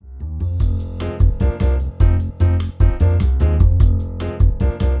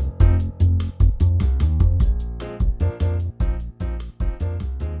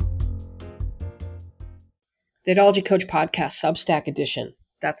Dateology Coach Podcast Substack Edition.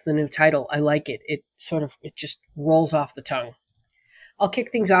 That's the new title. I like it. It just rolls off the tongue. I'll kick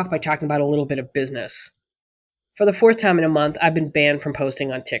things off by talking about a little bit of business. For the fourth time in a month, I've been banned from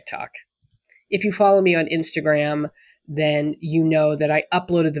posting on TikTok. If you follow me on Instagram, then you know that I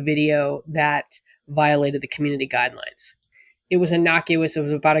uploaded the video that violated the community guidelines. It was innocuous. It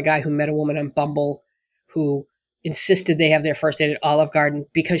was about a guy who met a woman on Bumble who insisted they have their first date at Olive Garden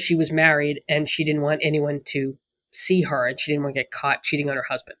because she was married and she didn't want anyone to see her and she didn't want to get caught cheating on her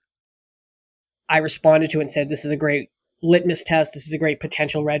husband. I responded to it and said, this is a great litmus test. This is a great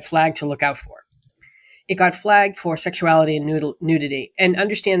potential red flag to look out for. It got flagged for sexuality and nudity. And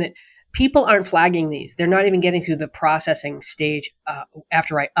understand that people aren't flagging these. They're not even getting through the processing stage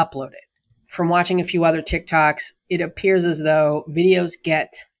after I upload it. From watching a few other TikToks, it appears as though videos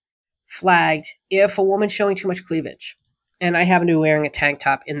get flagged if a woman's showing too much cleavage. And I happen to be wearing a tank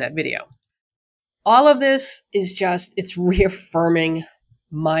top in that video. All of this is it's reaffirming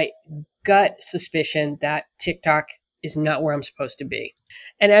my gut suspicion that TikTok is not where I'm supposed to be.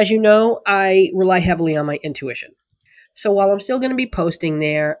 And as you know, I rely heavily on my intuition. So while I'm still going to be posting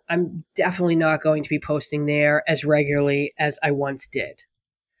there, I'm definitely not going to be posting there as regularly as I once did.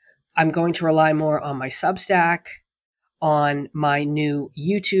 I'm going to rely more on my Substack, on my new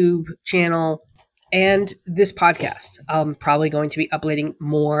YouTube channel, and this podcast. I'm probably going to be uploading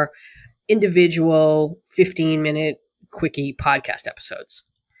more individual 15-minute quickie podcast episodes.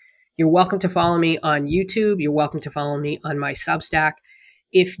 You're welcome to follow me on YouTube. You're welcome to follow me on my Substack.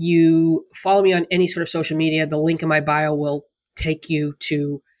 If you follow me on any sort of social media, the link in my bio will take you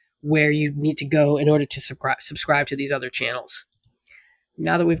to where you need to go in order to subscribe to these other channels.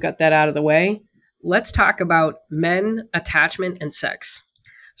 Now that we've got that out of the way, let's talk about men, attachment, and sex.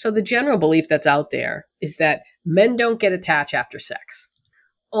 So the general belief that's out there is that men don't get attached after sex.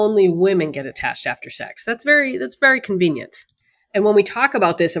 Only women get attached after sex. That's very convenient. And when we talk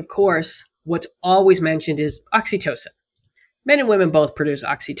about this, of course, what's always mentioned is oxytocin. Men and women both produce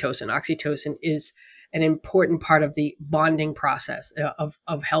oxytocin. Oxytocin is an important part of the bonding process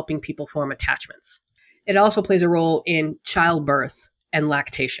of helping people form attachments. It also plays a role in childbirth and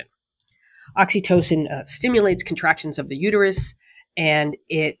lactation. Oxytocin stimulates contractions of the uterus, and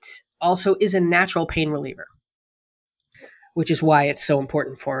it also is a natural pain reliever, which is why it's so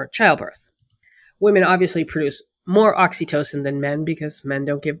important for childbirth. Women obviously produce more oxytocin than men because men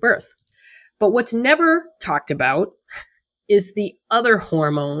don't give birth. But what's never talked about is the other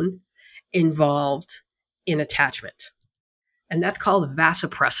hormone involved in attachment, and that's called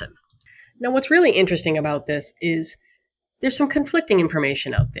vasopressin. Now, what's really interesting about this is there's some conflicting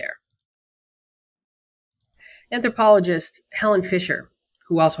information out there. Anthropologist Helen Fisher,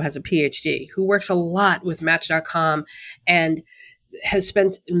 who also has a PhD, who works a lot with Match.com and has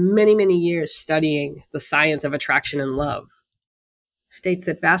spent many, many years studying the science of attraction and love, states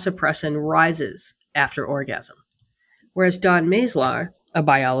that vasopressin rises after orgasm. Whereas Don Maislar, a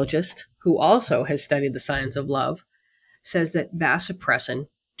biologist who also has studied the science of love, says that vasopressin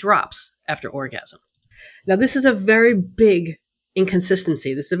drops after orgasm. Now, this is a very big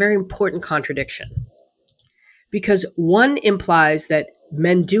inconsistency. This is a very important contradiction because one implies that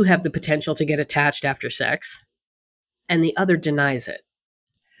men do have the potential to get attached after sex, and the other denies it.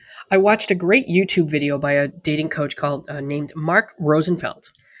 I watched a great YouTube video by a dating coach named Mark Rosenfeld,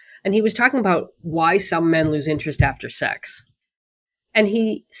 and he was talking about why some men lose interest after sex. And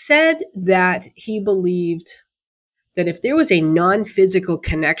he said that he believed that if there was a non-physical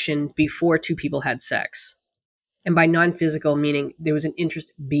connection before two people had sex, and by non-physical meaning there was an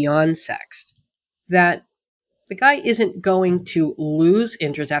interest beyond sex, that the guy isn't going to lose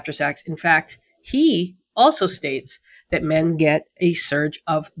interest after sex. In fact, he also states that men get a surge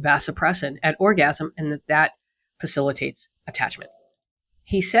of vasopressin at orgasm and that facilitates attachment.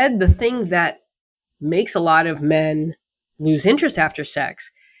 He said the thing that makes a lot of men lose interest after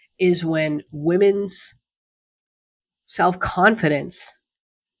sex is when women's self-confidence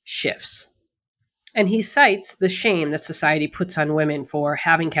shifts. And he cites the shame that society puts on women for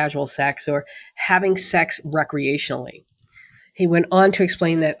having casual sex or having sex recreationally. He went on to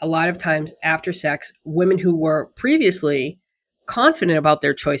explain that a lot of times after sex, women who were previously confident about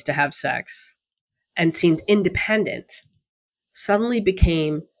their choice to have sex and seemed independent suddenly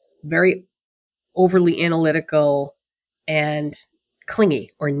became very overly analytical and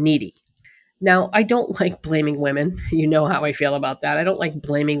clingy or needy. Now, I don't like blaming women. You know how I feel about that. I don't like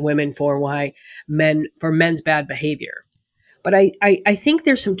blaming women for men's bad behavior. But I think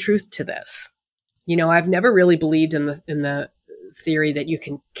there's some truth to this. You know, I've never really believed in the theory that you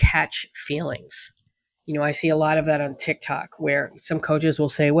can catch feelings. You know, I see a lot of that on TikTok where some coaches will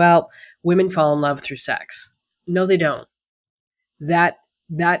say, well, women fall in love through sex. No, they don't. That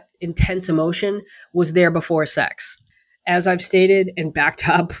intense emotion was there before sex. As I've stated and backed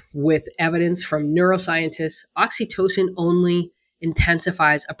up with evidence from neuroscientists, oxytocin only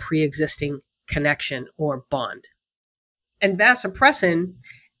intensifies a pre-existing connection or bond. And vasopressin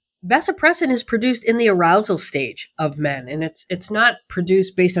is produced in the arousal stage of men, and it's not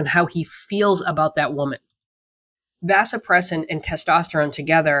produced based on how he feels about that woman. Vasopressin and testosterone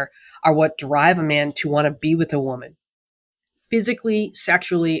together are what drive a man to want to be with a woman. Physically,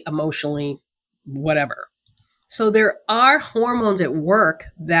 sexually, emotionally, whatever. So there are hormones at work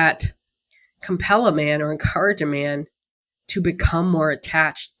that compel a man or encourage a man to become more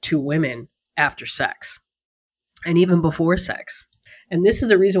attached to women after sex and even before sex. And this is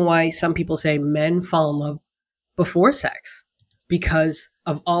the reason why some people say men fall in love before sex, because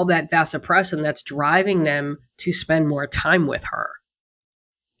of all that vasopressin that's driving them to spend more time with her.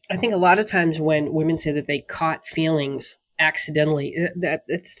 I think a lot of times when women say that they caught feelings accidentally, that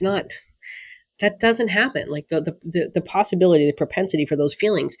doesn't happen. Like the possibility, the propensity for those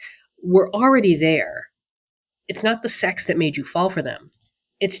feelings were already there. It's not the sex that made you fall for them.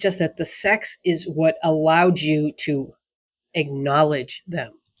 It's just that the sex is what allowed you to acknowledge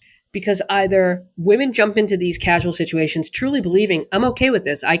them. Because either women jump into these casual situations truly believing, I'm okay with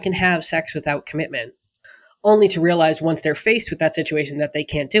this, I can have sex without commitment, only to realize once they're faced with that situation that they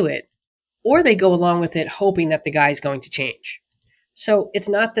can't do it, or they go along with it hoping that the guy is going to change. So it's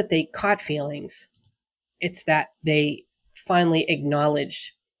not that they caught feelings, it's that they finally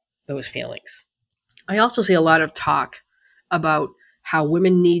acknowledged those feelings. I also see a lot of talk about how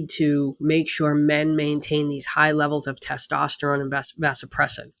women need to make sure men maintain these high levels of testosterone and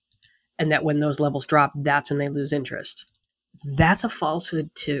vasopressin, and that when those levels drop, that's when they lose interest. That's a falsehood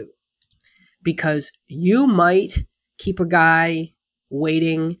too, because you might keep a guy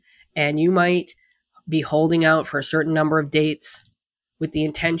waiting and you might be holding out for a certain number of dates with the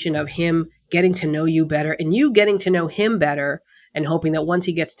intention of him getting to know you better and you getting to know him better and hoping that once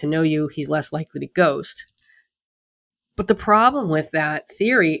he gets to know you, he's less likely to ghost. But the problem with that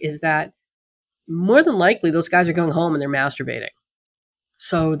theory is that more than likely those guys are going home and they're masturbating.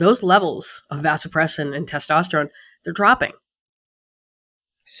 So those levels of vasopressin and testosterone, they're dropping.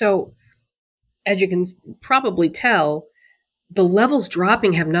 So as you can probably tell, the levels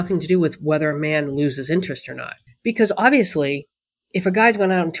dropping have nothing to do with whether a man loses interest or not. Because obviously, if a guy's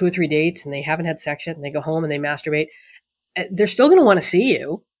gone out on 2 or 3 dates and they haven't had sex yet and they go home and they masturbate, they're still going to want to see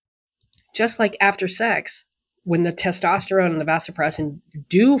you. Just like after sex, when the testosterone and the vasopressin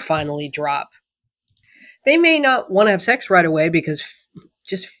do finally drop, they may not want to have sex right away because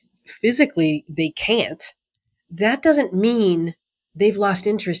just physically they can't. That doesn't mean they've lost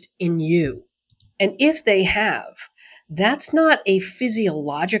interest in you. And if they have, that's not a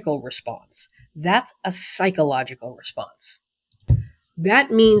physiological response. That's a psychological response.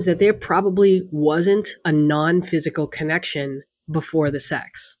 That means that there probably wasn't a non-physical connection before the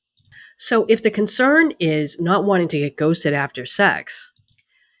sex. So if the concern is not wanting to get ghosted after sex,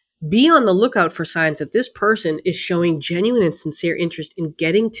 be on the lookout for signs that this person is showing genuine and sincere interest in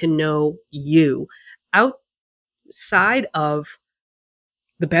getting to know you outside of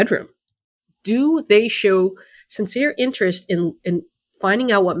the bedroom. Do they show sincere interest in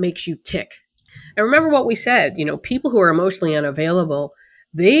finding out what makes you tick? And remember what we said, people who are emotionally unavailable,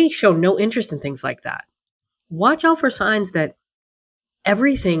 they show no interest in things like that. Watch out for signs that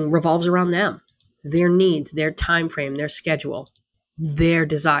everything revolves around them, their needs, their time frame, their schedule, their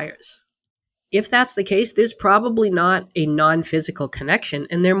desires. If that's the case, there's probably not a non-physical connection,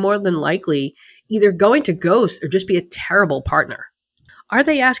 and they're more than likely either going to ghost or just be a terrible partner. Are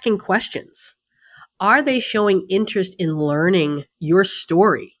they asking questions? Are they showing interest in learning your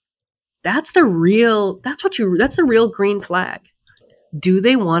story? That's the real green flag. Do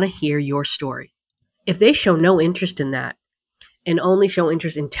they want to hear your story? If they show no interest in that and only show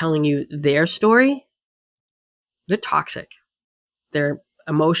interest in telling you their story, they're toxic. They're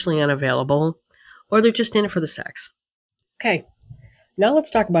emotionally unavailable, or they're just in it for the sex. Okay, now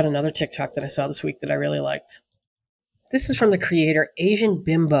let's talk about another TikTok that I saw this week that I really liked. This is from the creator Asian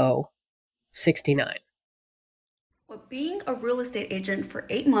Bimbo 69. What being a real estate agent for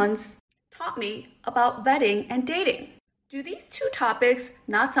 8 months taught me about vetting and dating. Do these two topics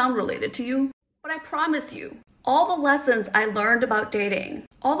not sound related to you? But I promise you, all the lessons I learned about dating,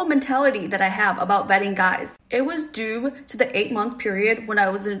 all the mentality that I have about vetting guys, it was due to the 8-month period when I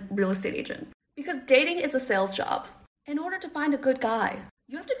was a real estate agent. Because dating is a sales job. In order to find a good guy,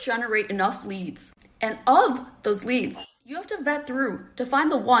 you have to generate enough leads. And of those leads, you have to vet through to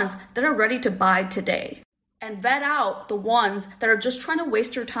find the ones that are ready to buy today. And vet out the ones that are just trying to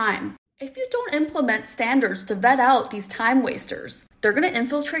waste your time If you don't implement standards to vet out these time wasters, they're going to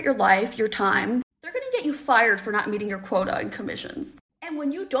infiltrate your life, your time. They're going to get you fired for not meeting your quota in commissions. And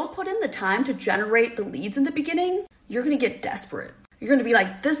when you don't put in the time to generate the leads in the beginning, you're going to get desperate. You're going to be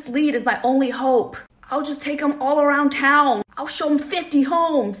like, this lead is my only hope. I'll just take him all around town. I'll show him 50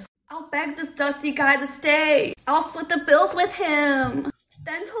 homes. I'll beg this dusty guy to stay. I'll split the bills with him.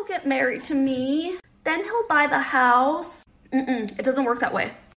 Then he'll get married to me. Then he'll buy the house. It doesn't work that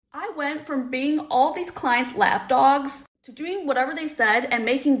way. I went from being all these clients' lapdogs to doing whatever they said and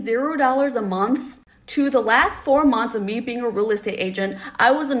making $0 a month to the last 4 months of me being a real estate agent.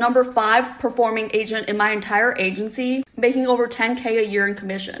 I was the number 5 performing agent in my entire agency, making over $10K a year in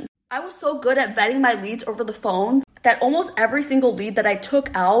commission. I was so good at vetting my leads over the phone that almost every single lead that I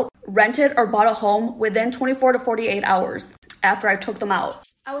took out rented or bought a home within 24 to 48 hours after I took them out.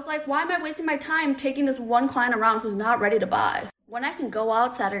 I was like, why am I wasting my time taking this one client around who's not ready to buy when I can go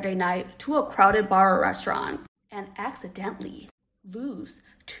out Saturday night to a crowded bar or restaurant and accidentally lose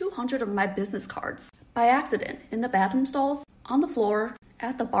 200 of my business cards by accident in the bathroom stalls, on the floor,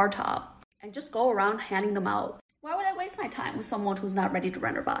 at the bar top, and just go around handing them out? Why would I waste my time with someone who's not ready to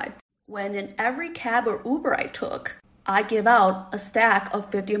rent or buy? When in every cab or Uber I took, I give out a stack of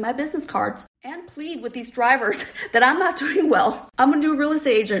 50 of my business cards and plead with these drivers that I'm not doing well. I'm a new real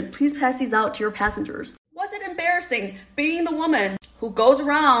estate agent. Please pass these out to your passengers. Was it embarrassing being the woman who goes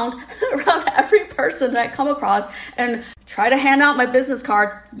around every person that I come across and try to hand out my business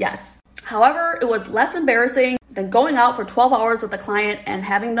cards? Yes. However, it was less embarrassing than going out for 12 hours with a client and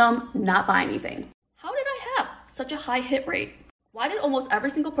having them not buy anything. How did I have such a high hit rate? Why did almost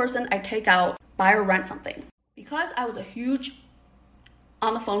every single person I take out buy or rent something? Because I was a huge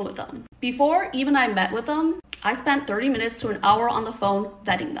on the phone with them. Before even I met with them, I spent 30 minutes to an hour on the phone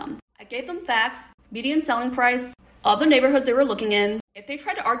vetting them. I gave them facts, median selling price, other neighborhoods they were looking in. If they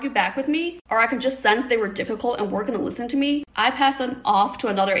tried to argue back with me, or I could just sense they were difficult and weren't going to listen to me, I passed them off to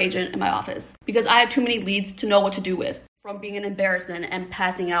another agent in my office because I had too many leads to know what to do with, from being an embarrassment and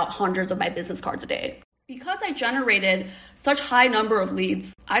passing out hundreds of my business cards a day. Because I generated such high number of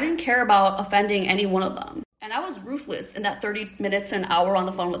leads, I didn't care about offending any one of them. And I was ruthless in that 30 minutes to an hour on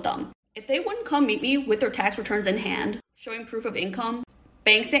the phone with them. If they wouldn't come meet me with their tax returns in hand, showing proof of income,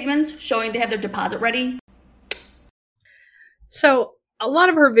 bank statements showing they have their deposit ready. So a lot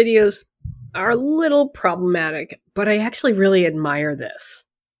of her videos are a little problematic, but I actually really admire this.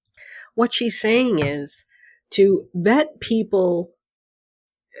 What she's saying is to vet people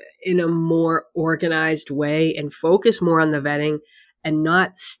in a more organized way and focus more on the vetting and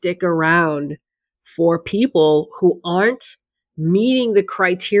not stick around for people who aren't meeting the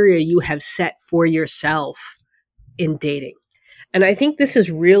criteria you have set for yourself in dating. And I think this is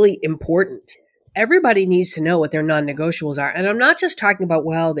really important. Everybody needs to know what their non-negotiables are. And I'm not just talking about,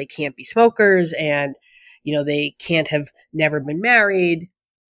 well, they can't be smokers and, they can't have never been married.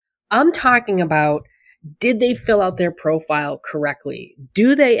 I'm talking about, did they fill out their profile correctly?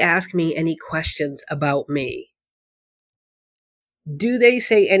 Do they ask me any questions about me? Do they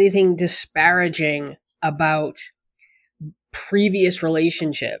say anything disparaging about previous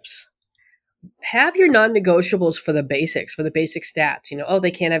relationships? Have your non-negotiables for the basics, for the basic stats. Oh,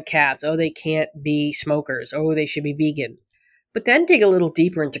 they can't have cats. Oh, they can't be smokers. Oh, they should be vegan. But then dig a little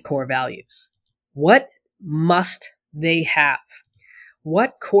deeper into core values. What must they have?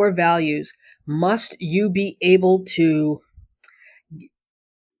 What core values must you be able to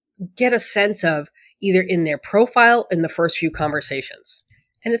get a sense of either in their profile in the first few conversations?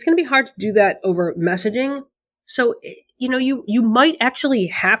 And it's going to be hard to do that over messaging. So, you might actually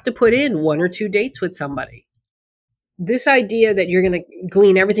have to put in 1 or 2 dates with somebody. This idea that you're going to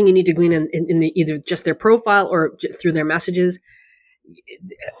glean everything you need to glean in either just their profile or just through their messages,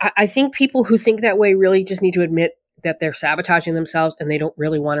 I think people who think that way really just need to admit that they're sabotaging themselves and they don't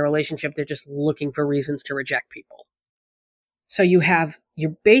really want a relationship. They're just looking for reasons to reject people. So you have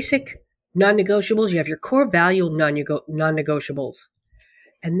your basic non-negotiables, you have your core value non-negotiables,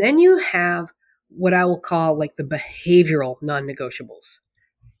 and then you have what I will call like the behavioral non-negotiables.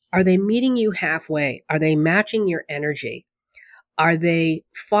 Are they meeting you halfway? Are they matching your energy? Are they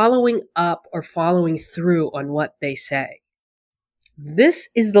following up or following through on what they say? This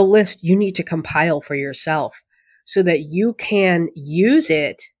is the list you need to compile for yourself so that you can use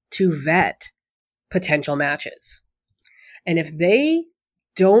it to vet potential matches. And if they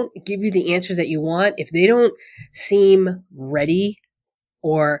don't give you the answers that you want, if they don't seem ready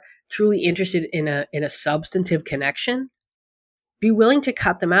or truly interested in a substantive connection, be willing to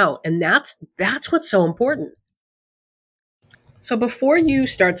cut them out. And that's what's so important. So before you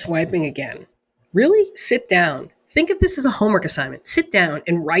start swiping again, really sit down. Think of this as a homework assignment. Sit down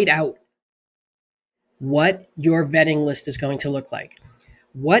and write out what your vetting list is going to look like.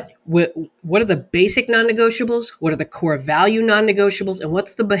 What are the basic non-negotiables? What are the core value non-negotiables? And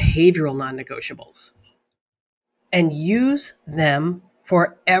what's the behavioral non-negotiables? And use them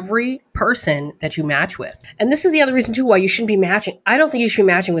for every person that you match with. And this is the other reason too why you shouldn't be matching. I don't think you should be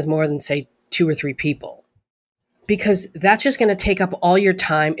matching with more than, say, 2 or 3 people, because that's just going to take up all your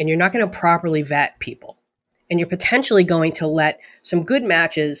time and you're not going to properly vet people. And you're potentially going to let some good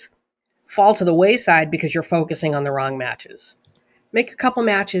matches fall to the wayside because you're focusing on the wrong matches. Make a couple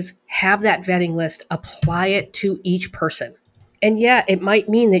matches, have that vetting list, apply it to each person. And yeah, it might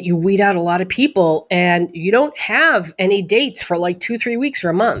mean that you weed out a lot of people and you don't have any dates for like 2-3 weeks or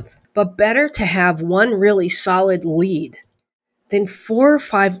a month. But better to have one really solid lead than 4 or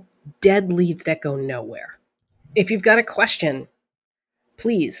 5 dead leads that go nowhere. If you've got a question,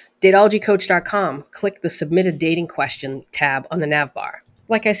 please, datologycoach.com, click the Submit a Dating Question tab on the nav bar.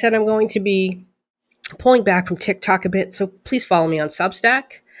 Like I said, I'm going to be pulling back from TikTok a bit, so please follow me on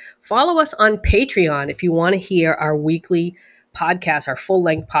Substack. Follow us on Patreon if you want to hear our weekly podcast, our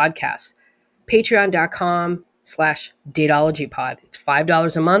full-length podcast. Patreon.com/datologypod. It's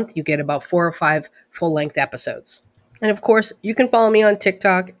 $5 a month. You get about 4 or 5 full-length episodes. And of course, you can follow me on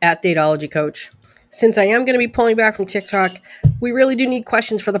TikTok at datologycoach. Since I am going to be pulling back from TikTok, we really do need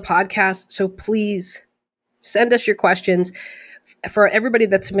questions for the podcast, so please send us your questions. For everybody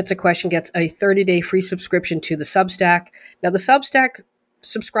that submits a question gets a 30-day free subscription to the Substack. Now, the Substack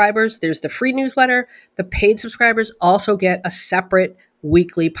subscribers, there's the free newsletter. The paid subscribers also get a separate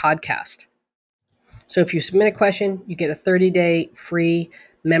weekly podcast. So if you submit a question, you get a 30-day free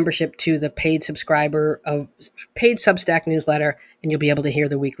membership to the paid Substack newsletter, and you'll be able to hear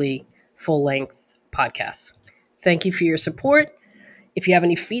the weekly full-length podcasts. Thank you for your support. If you have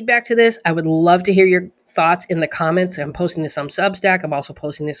any feedback to this, I would love to hear your thoughts in the comments. I'm posting this on Substack. I'm also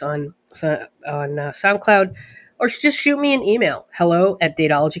posting this on SoundCloud. Or just shoot me an email,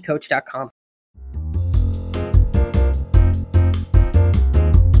 hello@datologycoach.com.